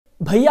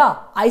भैया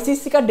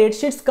आईसीएसई का date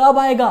sheets कब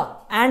आएगा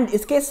एंड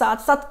इसके साथ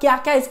साथ क्या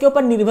क्या इसके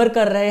ऊपर निर्भर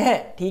कर रहे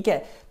हैं। ठीक है,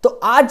 तो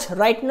आज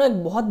राइट नाउ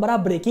एक बहुत बड़ा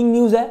ब्रेकिंग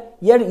न्यूज है।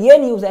 ये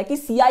न्यूज है कि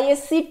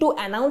CISC to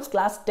announce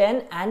class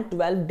 10 and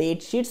 12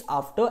 date sheets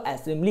after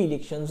assembly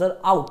elections are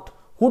out.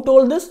 Who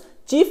told this?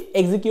 Chief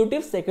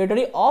executive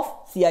secretary of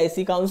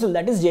CISC council,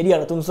 that is Jerry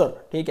Arathoon sir.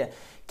 ठीक है,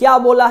 क्या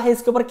बोला है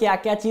इसके ऊपर, क्या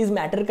क्या चीज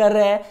मैटर कर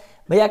रहे हैं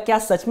भैया, क्या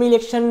सच में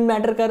इलेक्शन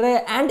मैटर कर रहे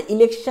हैं एंड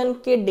इलेक्शन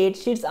के डेट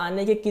शीट्स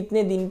आने के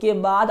कितने दिन के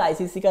बाद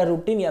आईसीसी का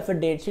रूटीन या फिर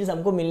डेट शीट्स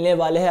हमको मिलने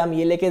वाले हैं, हम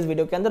ये लेके इस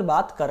वीडियो के अंदर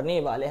बात करने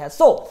वाले हैं।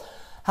 So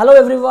hello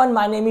everyone,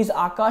 my name is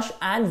Akash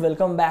and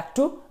welcome back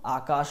to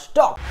Akash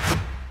talk.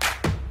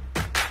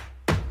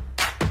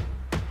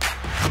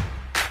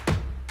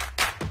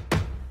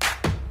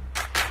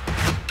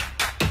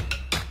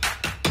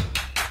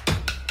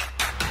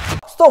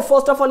 तो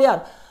फर्स्ट ऑफ ऑल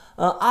यार,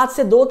 आज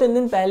से 2-3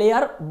 दिन पहले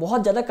यार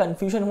बहुत ज्यादा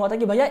कंफ्यूजन हुआ था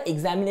कि भैया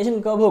एग्जामिनेशन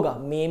कब होगा,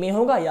 मई में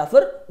होगा या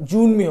फिर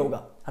जून में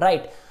होगा,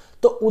 राइट।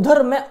 तो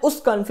उधर मैं उस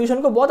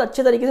कंफ्यूजन को बहुत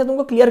अच्छे तरीके से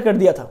तुमको क्लियर कर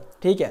दिया था।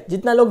 ठीक है,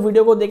 जितना लोग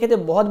वीडियो को देखे थे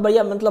बहुत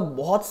बढ़िया, मतलब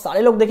बहुत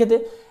सारे लोग देखे थे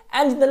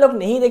एंड जितने लोग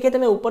नहीं देखे थे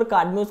मैं ऊपर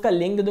कार्ड में उसका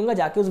लिंक दे दूंगा,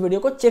 जाके उस वीडियो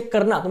को चेक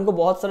करना, तुमको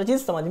बहुत सारी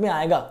चीज समझ में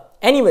आएगा।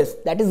 Anyways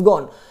that is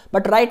gone,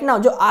 but right now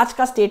जो आज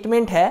का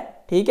स्टेटमेंट है,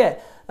 ठीक है,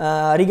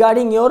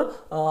 regarding your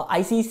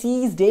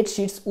ICC date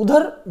sheets,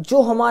 उधर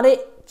जो हमारे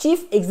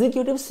चीफ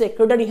एग्जीक्यूटिव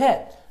सेक्रेटरी है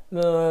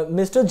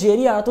मिस्टर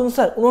जेरी आराथून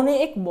सर, उन्होंने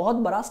एक बहुत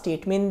बड़ा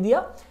स्टेटमेंट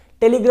दिया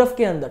टेलीग्राफ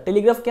के अंदर।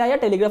 टेलीग्राफ क्या है?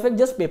 टेलीग्राफ एक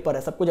जस्ट पेपर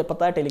है, सबको जब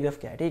पता है टेलीग्राफ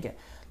क्या है। ठीक है,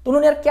 तो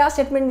उन्होंने यार क्या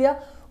स्टेटमेंट दिया?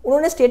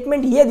 उन्होंने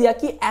स्टेटमेंट ये दिया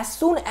कि as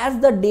soon as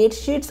the date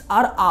sheets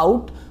are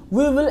out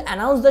we will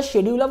announce the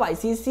schedule of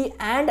ICC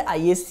and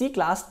ISC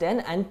class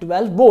 10 and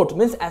 12 board.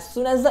 Means as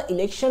soon as the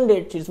election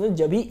date sheets, means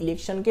जब भी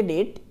election के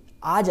date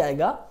आ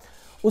जाएगा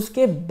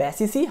उसके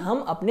basis ही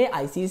हम अपने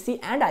ICC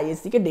and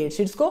ISC के date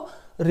sheets को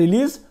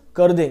release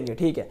कर देंगे।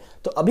 ठीक है,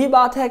 तो अभी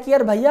बात है कि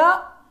यार भैया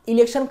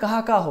इलेक्शन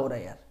कहाँ हो रहा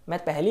है यार। मैं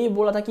पहले ही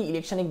बोला था कि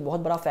इलेक्शन एक बहुत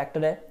बड़ा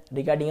फैक्टर है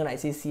regarding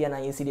ICC and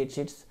ISC date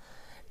sheets.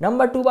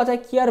 Number 2 बात है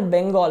कि यार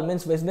बंगाल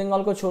मींस वेस्ट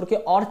बंगाल को छोड़ के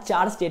और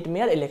 4 स्टेट में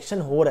यार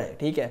इलेक्शन हो रहा है।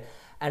 ठीक है,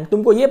 एंड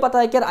तुमको ये पता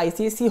है कि यार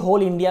आईसीएससी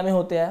होल इंडिया में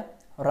होते हैं,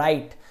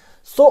 राइट।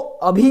 सो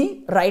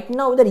अभी राइट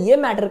नाउ उधर ये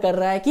मैटर कर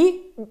रहा है कि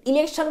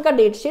इलेक्शन का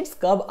डेट शीट्स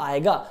कब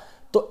आएगा।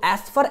 तो as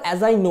far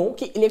as I know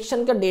कि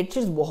इलेक्शन का डेट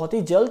शीट्स बहुत ही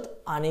जल्द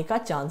आने का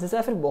चांसेस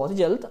है, फिर बहुत ही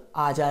जल्द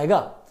आ जाएगा।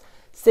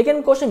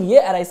 सेकेंड क्वेश्चन ये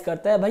अराइज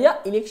करता है भैया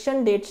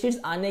इलेक्शन डेट शीट्स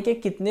आने के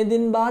कितने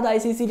दिन बाद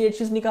आईसीसी डेट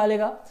शीट्स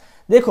निकालेगा।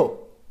 देखो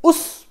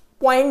उस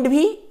पॉइंट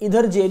भी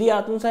इधर जेरी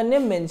आराथून सर ने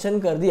मेंशन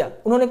कर दिया।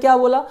 उन्होंने क्या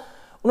बोला?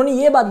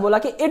 उन्होंने ये बात बोला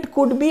कि it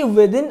could be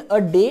with in a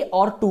day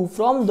और 2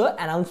 from the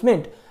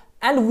announcement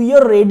and we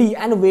are ready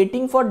and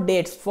waiting for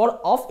dates for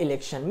of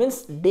election.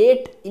 Means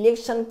that,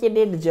 election के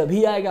डेट जब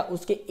भी आएगा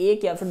उसके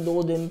 1 या फिर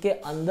 2 दिन के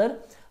अंदर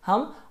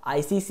हम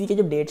आईसीसी के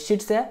जो डेट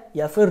शीट्स है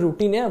या फिर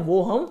रूटीन है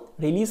वो हम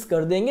रिलीज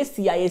कर देंगे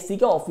सीआईएससी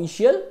के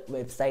ऑफिशियल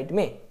वेबसाइट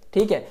में।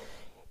 ठीक है,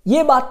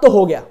 ये बात तो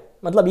हो गया,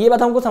 मतलब ये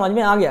बात हमको समझ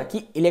में आ गया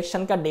कि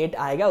इलेक्शन का डेट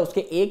आएगा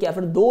उसके 1 या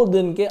फिर 2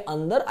 दिन के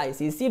अंदर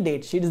आईसीसी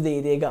डेट शीट्स दे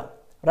देगा,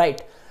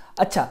 राइट।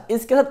 अच्छा,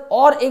 इसके साथ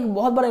और एक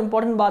बहुत बड़ा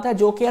इंपॉर्टेंट बात है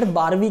जो कि यार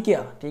 12वीं के,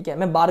 ठीक है,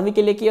 मैं 12वीं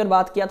के लेके यार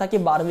बात किया था कि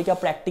 12वीं का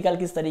प्रैक्टिकल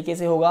किस तरीके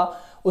से होगा,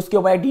 उसके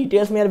ऊपर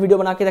डिटेल्स में यार वीडियो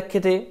बना के रखे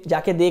थे,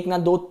 जाके देखना।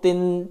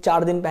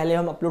 2-3-4 दिन पहले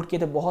हम अपलोड किए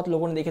थे, बहुत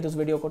लोगों ने देखे थे उस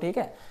वीडियो को। ठीक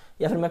है,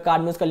 या फिर मैं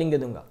कार्ड में उसका लिंक दे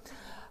दूंगा।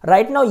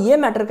 राइट नाउ ये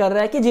मैटर कर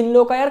रहा है कि जिन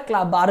लोगों का यार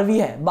 12वीं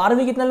है,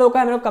 12वीं कितने लोगों का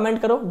है मेरे को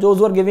कमेंट करो। जो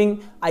आर गिविंग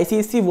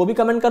आईसीएससी वो भी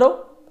कमेंट करो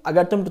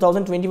अगर तुम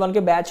 2021 के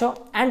बैच हो,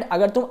 एंड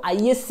अगर तुम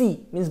आईएससी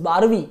मींस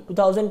 12वीं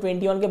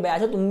 2021 के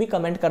बैच हो तुम भी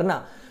कमेंट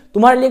करना।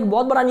 तुम्हारे लिए एक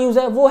बहुत बड़ा न्यूज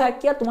है, वो है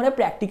कि यार तुम्हारे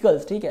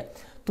प्रैक्टिकल्स, ठीक है,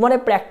 तुम्हारे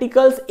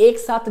प्रैक्टिकल्स एक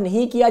साथ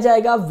नहीं किया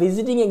जाएगा।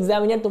 विजिटिंग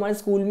एग्जामिनर तुम्हारे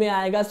स्कूल में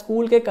आएगा,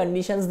 स्कूल के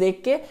कंडीशंस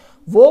देख के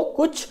वो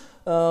कुछ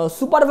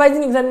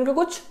सुपरवाइजिंग एग्जामिनर को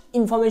कुछ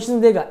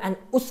इंफॉर्मेशन देगा एंड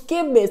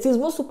उसके बेसिस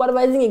वो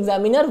सुपरवाइजिंग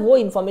एग्जामिनर वो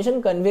इंफॉर्मेशन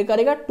कन्वे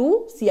करेगा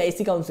टू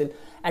सीआईएससी काउंसिल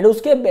एंड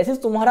उसके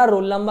बेसिस तुम्हारा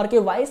रोल नंबर के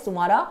वाइज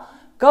तुम्हारा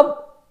कब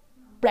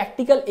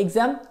प्रैक्टिकल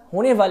एग्जाम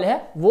होने वाले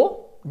है वो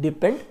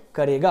डिपेंड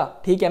करेगा।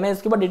 ठीक है, मैं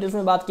इसके बाद डिटेल्स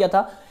में बात किया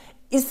था।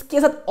 इसके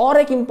साथ और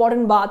एक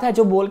इंपॉर्टेंट बात है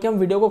जो बोल के हम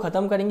वीडियो को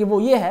खत्म करेंगे, वो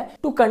ये है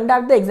to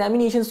conduct the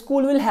examination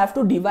school will have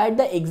to divide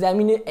the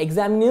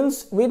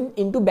examinations with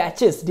into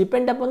batches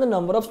depend upon the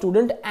number of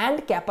student and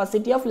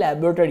capacity of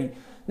laboratory.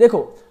 देखो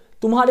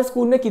तुम्हारे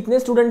स्कूल में कितने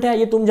स्टूडेंट है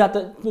ये तुम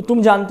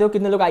जानते हो,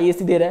 कितने लोग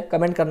आईएससी दे रहे हैं,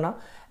 कमेंट करना।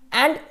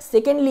 एंड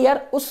सेकेंडली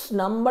यार उस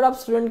नंबर ऑफ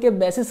स्टूडेंट के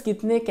बेसिस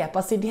कितने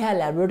कैपेसिटी है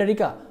लैबोरेटरी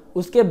का,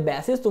 उसके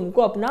बेसिस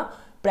तुमको अपना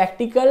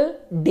प्रैक्टिकल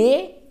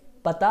डे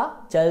पता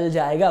चल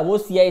जाएगा। वो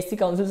सीआईएससी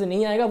काउंसिल से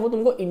नहीं आएगा, वो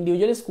तुमको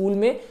इंडिविजुअल स्कूल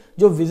में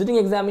जो विजिटिंग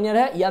एग्जामिनर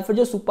है या फिर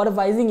जो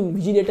सुपरवाइजिंग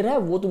इन्विजिलेटर है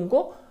वो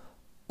तुमको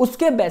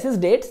उसके बेसिस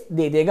डेट्स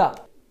दे देगा।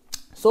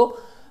 सो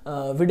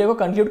वीडियो को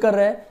कंक्लूड कर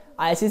रहे हैं।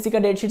 आईसीसी का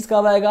डेट शीट्स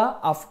कब आएगा?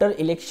 After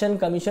election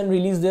commission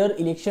release there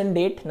election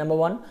date, number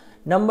 1।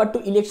 Number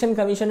 2, election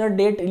commissioner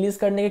date release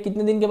करने के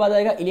कितने दिन के बाद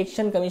आएगा?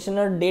 इलेक्शन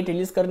कमिश्नर डेट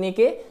रिलीज करने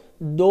के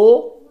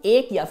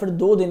 1 या फिर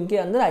 2 दिन के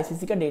अंदर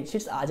आईसीसी का डेट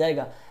शीट्स आ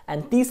जाएगा।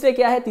 एंड तीसरे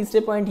क्या है? तीसरे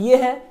पॉइंट ये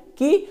है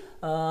कि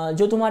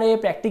जो तुम्हारे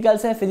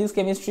प्रैक्टिकल्स हैं physics,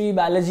 chemistry,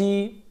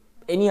 biology,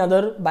 any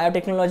other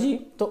biotechnology,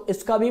 तो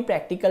इसका भी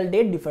प्रैक्टिकल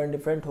डेट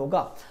डिफरेंट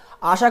होगा।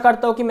 आशा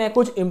करता हूँ कि मैं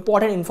कुछ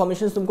इंपॉर्टेंट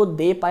इन्फॉर्मेशन तुमको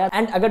दे पाया।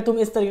 एंड अगर तुम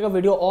इस तरीके का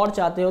वीडियो और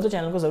चाहते हो तो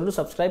चैनल को जरूर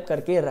सब्सक्राइब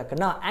करके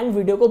रखना एंड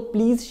वीडियो को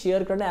प्लीज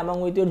शेयर करना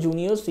among with your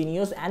juniors,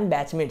 seniors and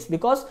batchmates,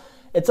 because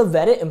it's a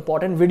very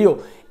important video.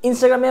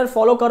 Instagram में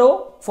फॉलो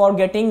करो for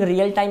getting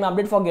real time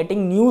update, for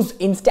getting news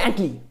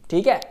instantly,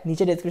 ठीक है।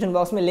 नीचे डिस्क्रिप्शन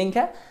बॉक्स में लिंक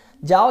है,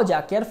 जाओ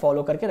जाके यार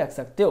फॉलो करके रख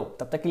सकते हो।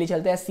 तब तक के लिए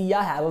चलते हैं, सी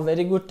या, have a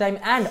very good time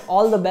and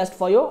all the best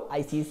for your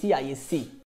ICSE, ISC।